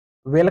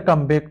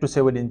Welcome back to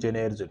Civil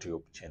Engineers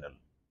YouTube channel.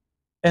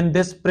 In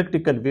this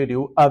practical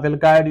video, I will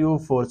guide you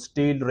for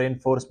steel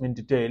reinforcement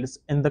details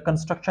in the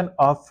construction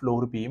of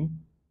floor beam,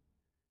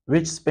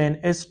 which span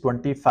is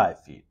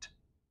 25 feet.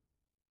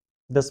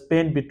 The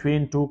span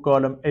between two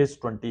columns is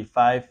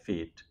 25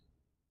 feet.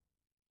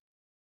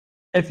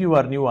 If you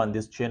are new on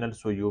this channel,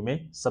 so you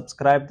may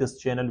subscribe this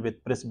channel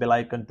with press bell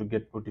icon to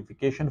get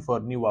notification for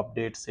new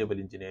updates civil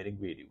engineering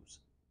videos.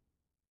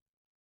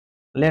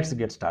 Let's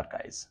get started,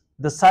 guys.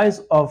 The size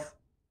of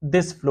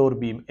this floor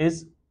beam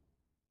is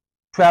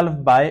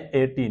 12 by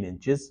 18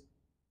 inches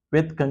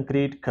with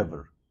concrete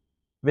cover.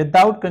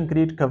 Without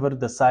concrete cover,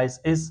 the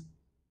size is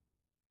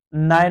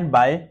 9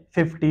 by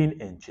 15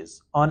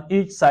 inches. On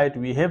each side,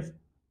 we have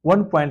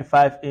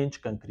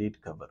 1.5-inch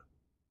concrete cover.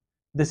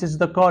 This is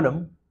the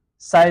column.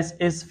 Size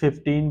is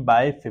 15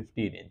 by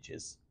 15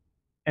 inches.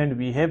 And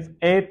we have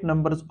 8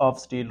 numbers of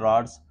steel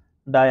rods.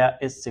 Dia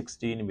is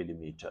 16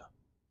 millimeter.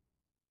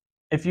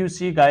 If you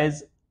see,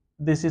 guys,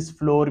 this is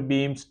floor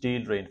beam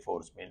steel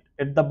reinforcement.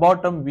 At the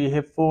bottom, we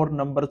have 4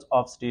 numbers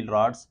of steel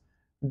rods.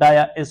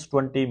 Dia is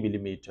 20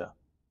 millimeter.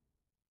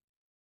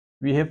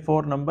 We have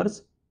 4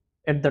 numbers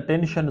at the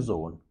tension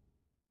zone.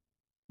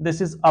 This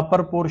is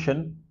upper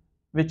portion,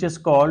 which is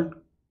called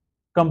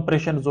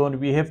compression zone.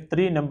 We have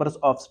 3 numbers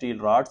of steel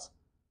rods.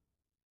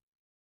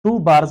 2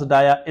 bars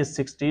dia is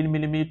 16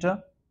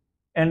 millimeter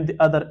and the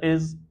other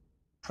is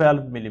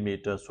 12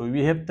 millimeter. So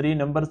we have 3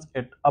 numbers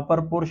at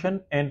upper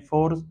portion and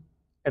 4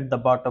 at the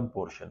bottom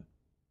portion.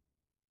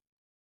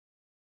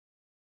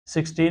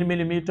 16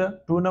 millimeter,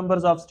 2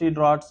 numbers of steel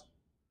rods,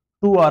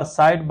 2 are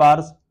side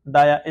bars,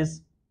 dia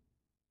is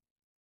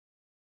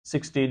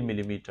 16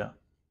 millimeter.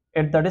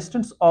 At the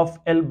distance of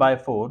L by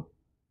 4,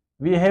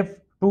 we have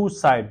 2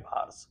 side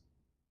bars.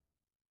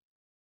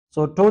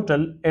 So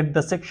total at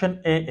the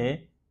section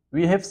AA,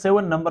 we have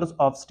 7 numbers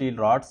of steel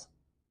rods,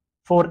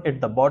 4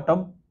 at the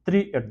bottom,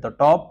 3 at the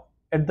top.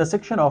 At the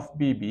section of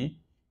BB,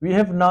 we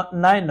have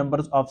 9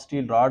 numbers of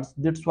steel rods.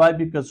 That's why,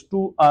 because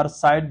 2 are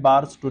side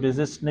bars to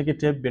resist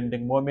negative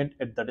bending moment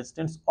at the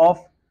distance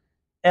of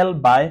L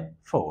by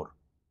 4.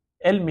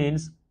 L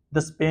means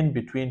the span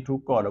between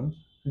two columns.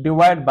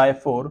 Divide by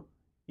 4,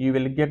 you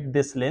will get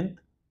this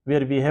length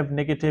where we have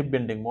negative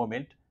bending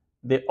moment.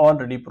 They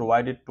already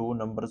provided 2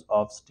 numbers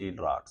of steel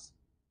rods,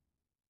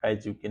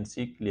 as you can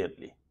see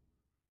clearly.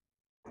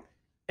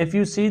 If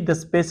you see, the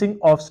spacing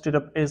of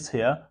stirrup is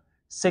here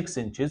 6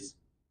 inches.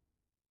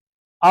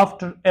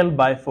 After L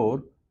by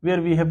 4, where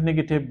we have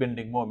negative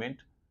bending moment,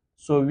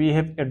 so we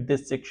have at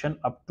this section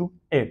up to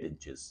 8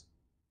 inches.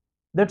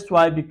 That's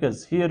why,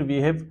 because here we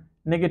have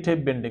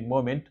negative bending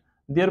moment,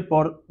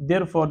 therefore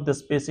the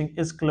spacing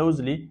is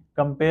closely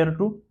compared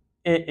to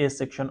AA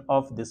section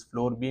of this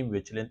floor beam,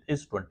 which length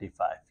is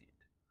 25 feet.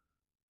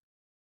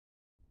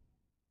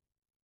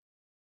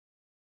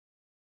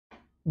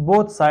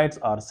 Both sides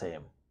are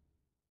same.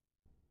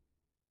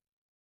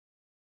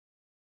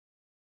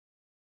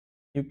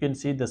 You can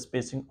see the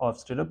spacing of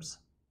stirrups,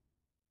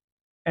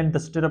 and the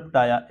stirrup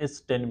dia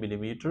is 10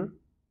 millimeter.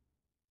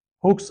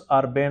 Hooks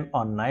are bent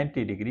on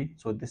 90 degree,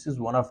 so this is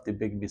one of the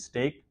big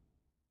mistake.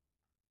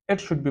 It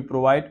should be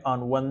provided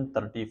on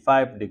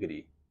 135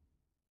 degree.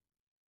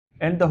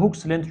 And the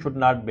hook's length should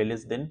not be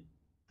less than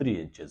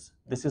 3 inches.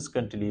 This is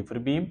cantilever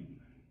beam.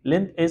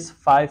 Length is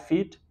 5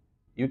 feet.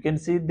 You can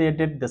see they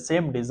did the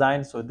same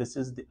design, so this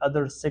is the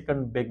other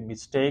second big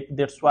mistake.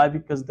 That's why,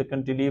 because the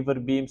cantilever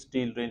beam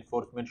steel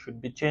reinforcement should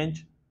be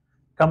changed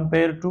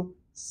compared to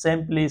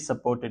simply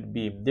supported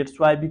beam. That's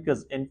why,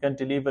 because in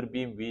cantilever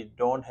beam we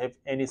don't have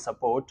any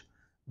support,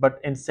 but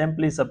in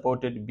simply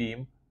supported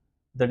beam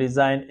the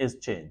design is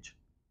changed.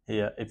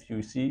 Here, if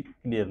you see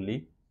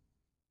clearly,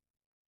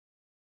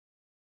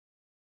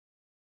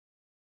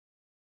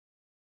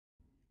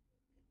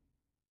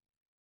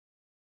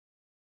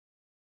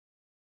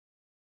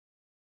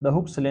 the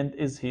hook's length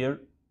is here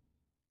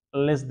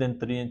less than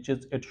 3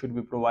 inches. It should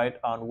be provided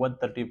on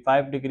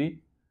 135 degree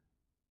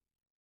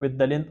with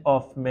the length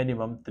of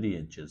minimum 3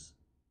 inches.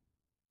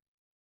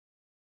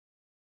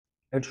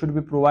 It should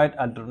be provided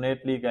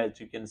alternately, guys,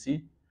 you can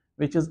see,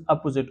 which is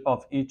opposite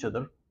of each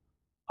other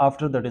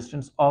after the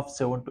distance of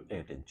 7 to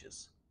 8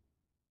 inches.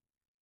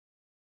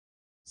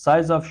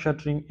 Size of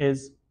shuttering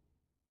is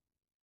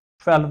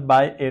 12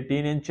 by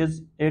 18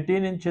 inches.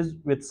 18 inches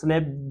with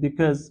slab,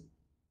 because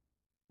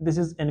this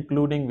is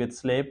including with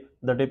slab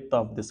the depth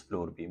of this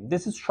floor beam.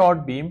 This is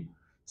short beam,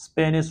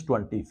 span is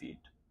 20 feet.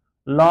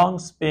 Long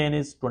span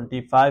is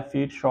 25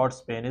 feet, short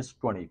span is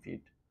 20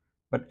 feet.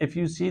 But if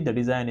you see, the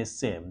design is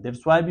same.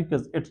 That's why,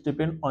 because it's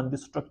depend on the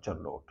structure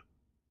load.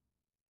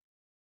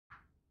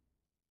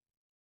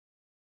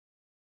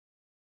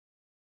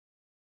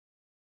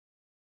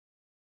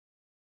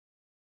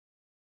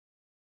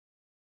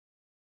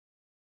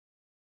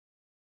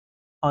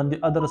 On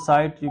the other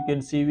side, you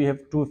can see we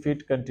have 2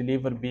 feet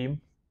cantilever beam,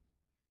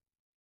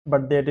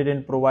 but they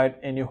didn't provide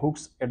any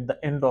hooks at the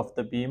end of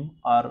the beam,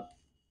 or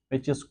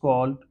which is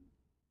called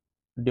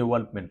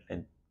development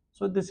length.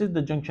 So this is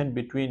the junction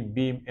between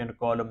beam and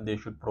column. They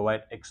should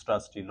provide extra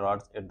steel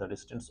rods at the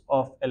distance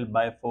of L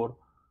by 4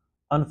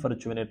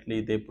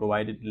 Unfortunately, they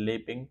provided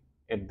lapping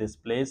at this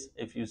place.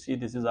 If you see,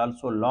 this is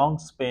also long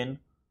span,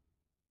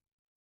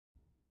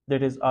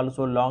 that is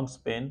also long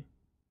span,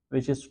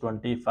 which is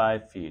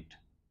 25 feet.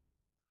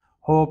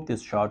 Hope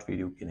this short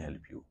video can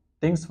help you.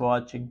 Thanks for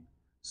watching.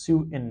 See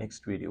you in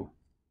next video.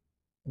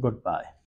 Goodbye.